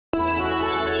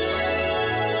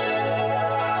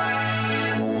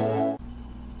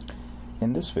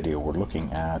this video we're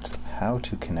looking at how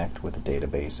to connect with a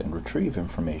database and retrieve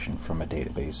information from a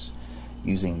database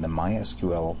using the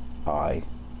mysqli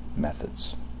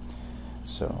methods.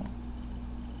 So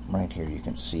right here you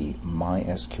can see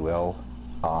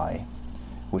mysqli,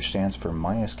 which stands for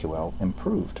MySQL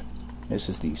Improved. This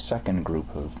is the second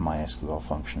group of MySQL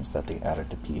functions that they added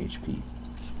to PHP.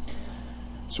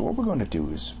 So what we're going to do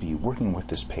is be working with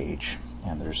this page,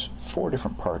 and there's 4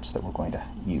 different parts that we're going to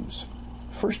use.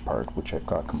 First part, which I've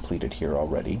got completed here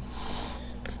already,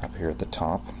 up here at the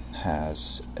top,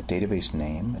 has a database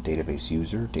name, a database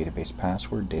user, database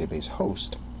password, database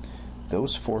host.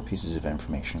 Those 4 pieces of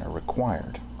information are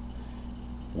required.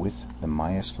 With the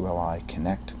mysqli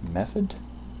connect method,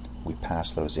 we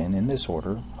pass those in this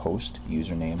order: host,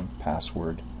 username,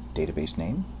 password, database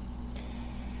name.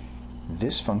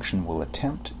 This function will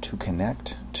attempt to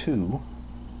connect to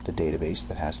the database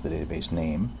that has the database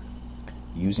name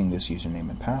using this username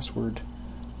and password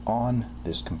on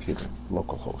this computer,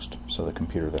 localhost, so the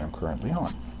computer that I'm currently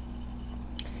on.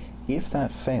 If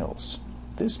that fails,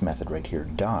 this method right here,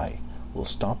 die, will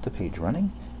stop the page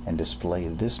running and display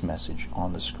this message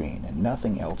on the screen, and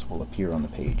nothing else will appear on the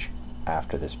page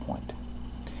after this point.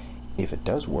 If it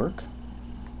does work,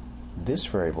 this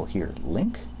variable here,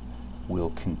 link,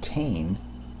 will contain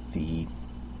the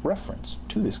reference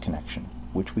to this connection,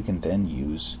 which we can then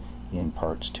use in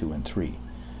parts 2 and 3.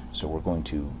 So we're going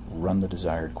to run the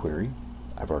desired query.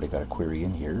 I've already got a query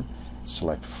in here.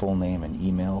 Select full name and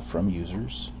email from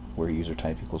users where user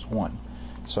type equals 1.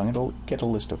 So I'm going to get a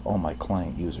list of all my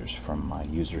client users from my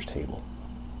users table.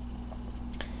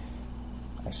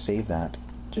 I save that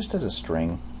just as a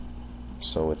string,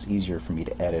 so it's easier for me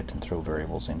to edit and throw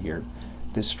variables in here.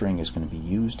 This string is going to be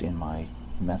used in my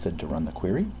method to run the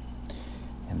query.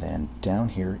 And then down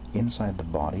here inside the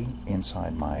body,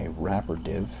 inside my wrapper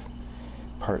div,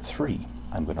 part 3,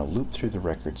 I'm going to loop through the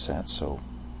record set. So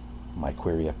my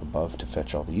query up above to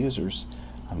fetch all the users,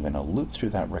 I'm going to loop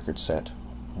through that record set,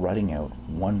 writing out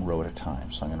one row at a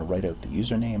time. So I'm going to write out the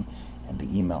username and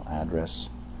the email address.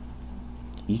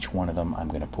 Each one of them I'm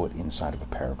going to put inside of a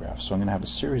paragraph. So I'm going to have a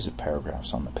series of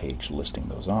paragraphs on the page listing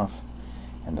those off.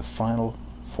 And the final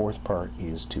 4th part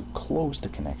is to close the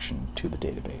connection to the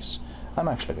database. I'm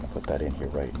actually going to put that in here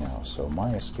right now. So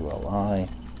mysqli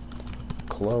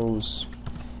close,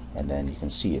 and then you can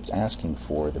see it's asking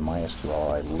for the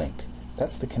mysqli link.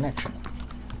 That's the connection,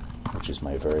 which is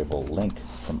my variable link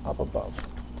from up above.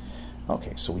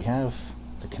 Okay, so we have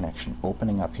the connection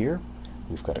opening up here.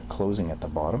 We've got it closing at the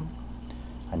bottom.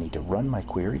 I need to run my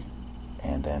query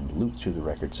and then loop through the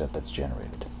record set that's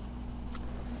generated.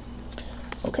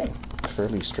 Okay,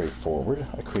 fairly straightforward.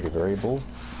 I create a variable.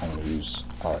 I'm going to use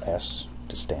rs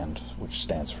to which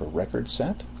stands for record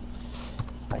set.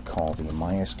 I call the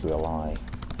mysqli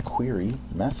query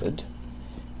method,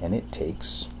 and it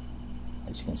takes,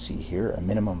 as you can see here, a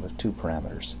minimum of 2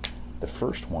 parameters. The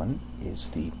first one is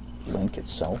the link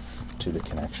itself to the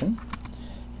connection,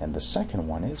 and the second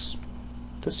one is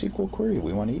the SQL query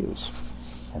we want to use,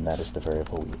 and that is the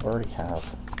variable we already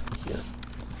have here.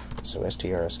 So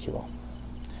strsql.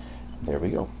 There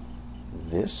we go.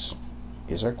 This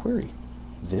is our query.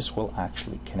 This will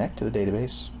actually connect to the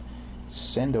database,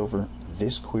 send over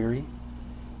this query,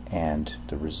 and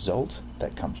the result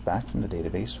that comes back from the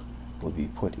database will be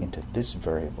put into this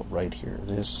variable right here,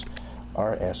 this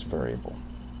rs variable.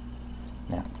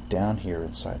 Now, down here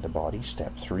inside the body,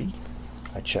 step 3,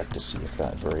 I check to see if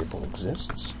that variable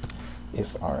exists.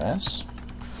 If rs,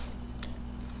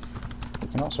 we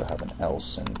can also have an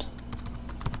else and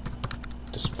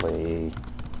display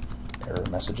error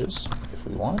messages if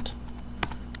we want.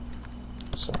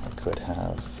 So I could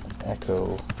have an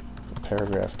echo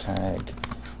paragraph tag,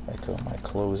 echo my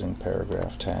closing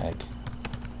paragraph tag,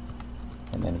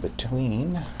 and then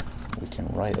between we can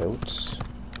write out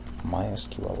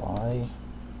mysqli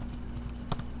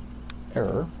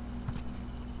error,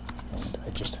 and I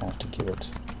just have to give it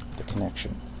the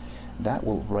connection. That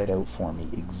will write out for me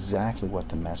exactly what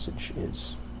the message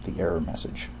is, the error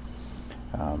message.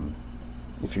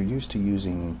 If you're used to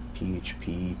using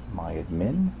PHP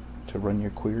MyAdmin to run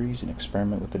your queries and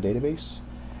experiment with the database,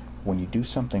 when you do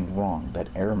something wrong, that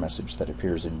error message that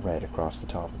appears in red across the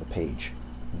top of the page,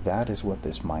 that is what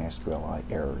this mysqli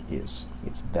error is.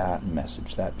 It's that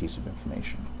message, that piece of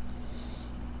information.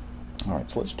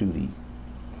 Alright, so let's do the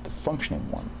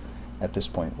functioning one. At this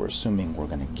point, we're assuming we're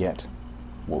going to get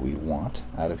what we want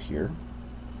out of here.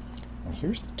 And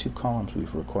here's the 2 columns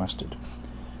we've requested.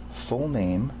 Full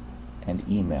name and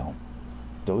email.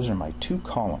 Those are my 2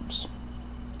 columns.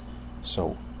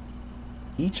 So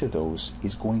each of those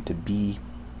is going to be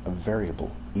a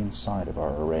variable inside of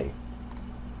our array.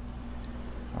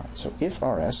 Alright, so if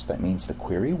rs, that means the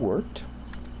query worked.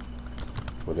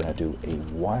 We're going to do a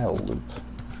while loop,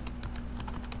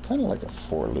 kind of like a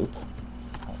for loop.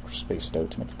 I'll space it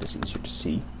out to make this easier to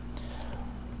see.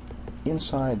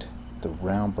 Inside the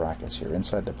round brackets here,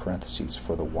 inside the parentheses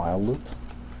for the while loop,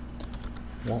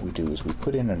 what we do is we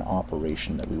put in an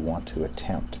operation that we want to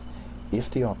attempt.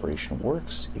 If the operation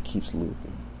works, it keeps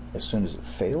looping. As soon as it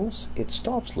fails, it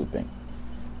stops looping,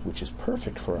 which is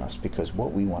perfect for us because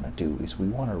what we want to do is we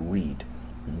want to read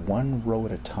one row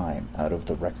at a time out of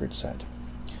the record set.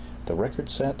 The record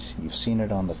set, you've seen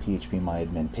it on the PHP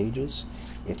MyAdmin pages.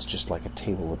 It's just like a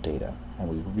table of data, and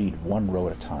we read one row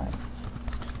at a time.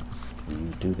 We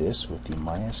do this with the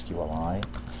mysqli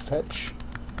fetch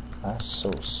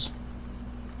assoc.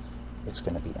 It's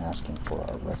going to be asking for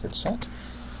our record set.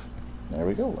 There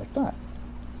we go, like that.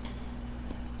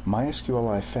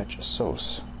 mysqli fetch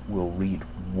assoc will read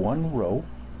one row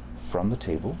from the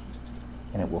table,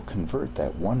 and it will convert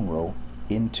that one row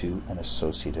into an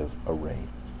associative array.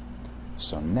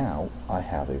 So now I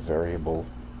have a variable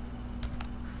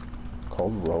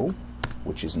called row,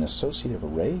 which is an associative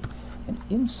array, and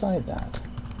inside that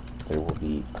there will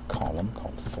be a column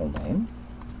called full name,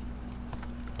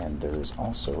 and there is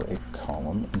also a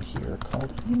column in here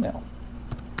called email.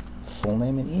 Full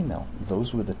name and email,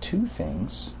 those were the two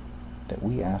things that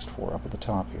we asked for up at the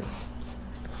top here.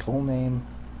 Full name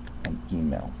and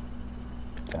email.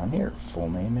 Down here, full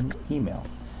name and email.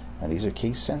 And these are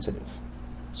case sensitive,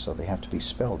 so they have to be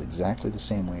spelled exactly the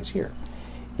same way as here.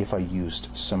 If I used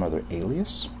some other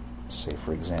alias, say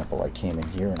for example I came in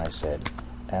here and I said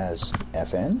as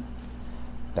fn,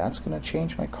 that's going to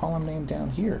change my column name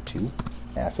down here to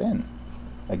fn.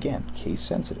 Again, case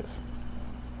sensitive.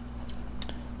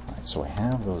 Alright, so I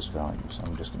have those values.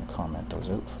 I'm just going to comment those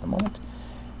out for the moment.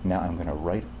 Now I'm going to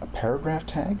write a paragraph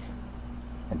tag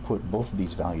and put both of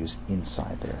these values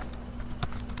inside there.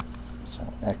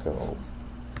 So echo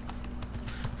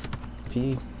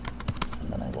p, and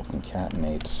then I will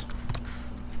concatenate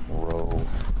row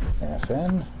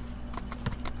fn,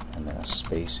 and then a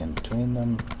space in between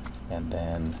them, and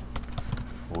then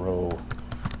row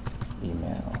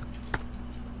email.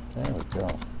 There we go.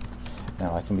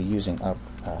 Now I can be using up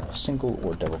single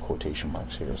or double quotation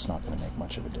marks here. It's not going to make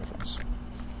much of a difference.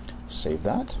 Save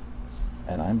that,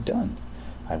 and I'm done.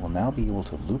 I will now be able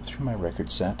to loop through my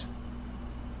record set,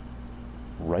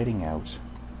 writing out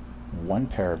one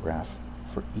paragraph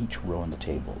for each row in the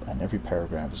table, and every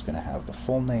paragraph is going to have the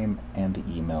full name and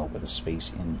the email with a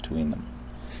space in between them.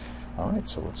 Alright,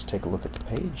 so let's take a look at the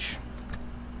page.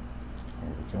 Here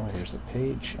we go, here's the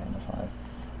page, and if I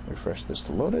refresh this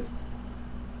to load it,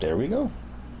 there we go.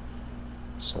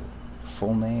 So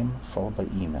full name followed by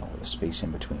email with a space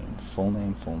in between. Full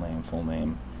name, full name, full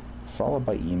name, followed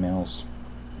by emails.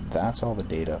 That's all the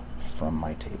data from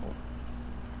my table.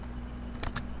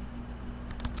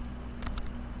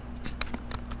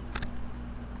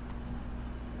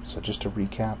 So just to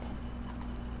recap,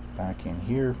 back in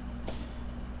here,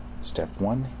 step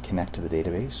 1, connect to the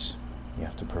database. You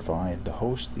have to provide the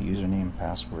host, the username,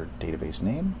 password, database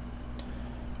name,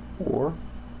 or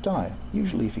die.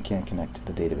 Usually if you can't connect to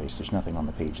the database, there's nothing on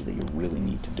the page that you really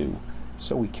need to do,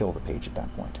 so we kill the page at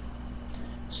that point.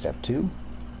 Step 2,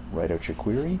 write out your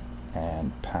query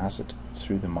and pass it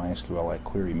through the mysqli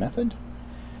query method.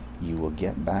 You will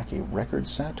get back a record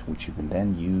set, which you can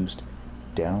then use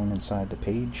down inside the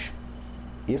page.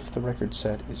 If the record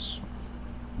set is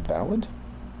valid,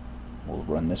 we'll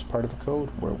run this part of the code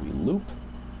where we loop,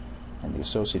 and the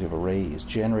associative array is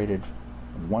generated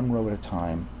one row at a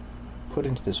time, put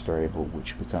into this variable,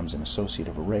 which becomes an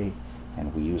associative array,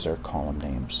 and we use our column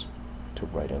names to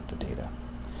write out the data.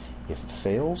 If it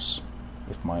fails,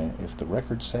 if the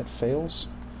record set fails,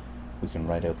 we can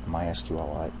write out the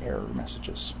mysqli error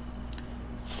messages.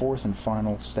 Fourth and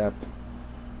final step,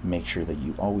 make sure that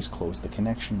you always close the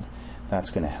connection.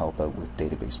 That's going to help out with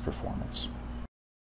database performance.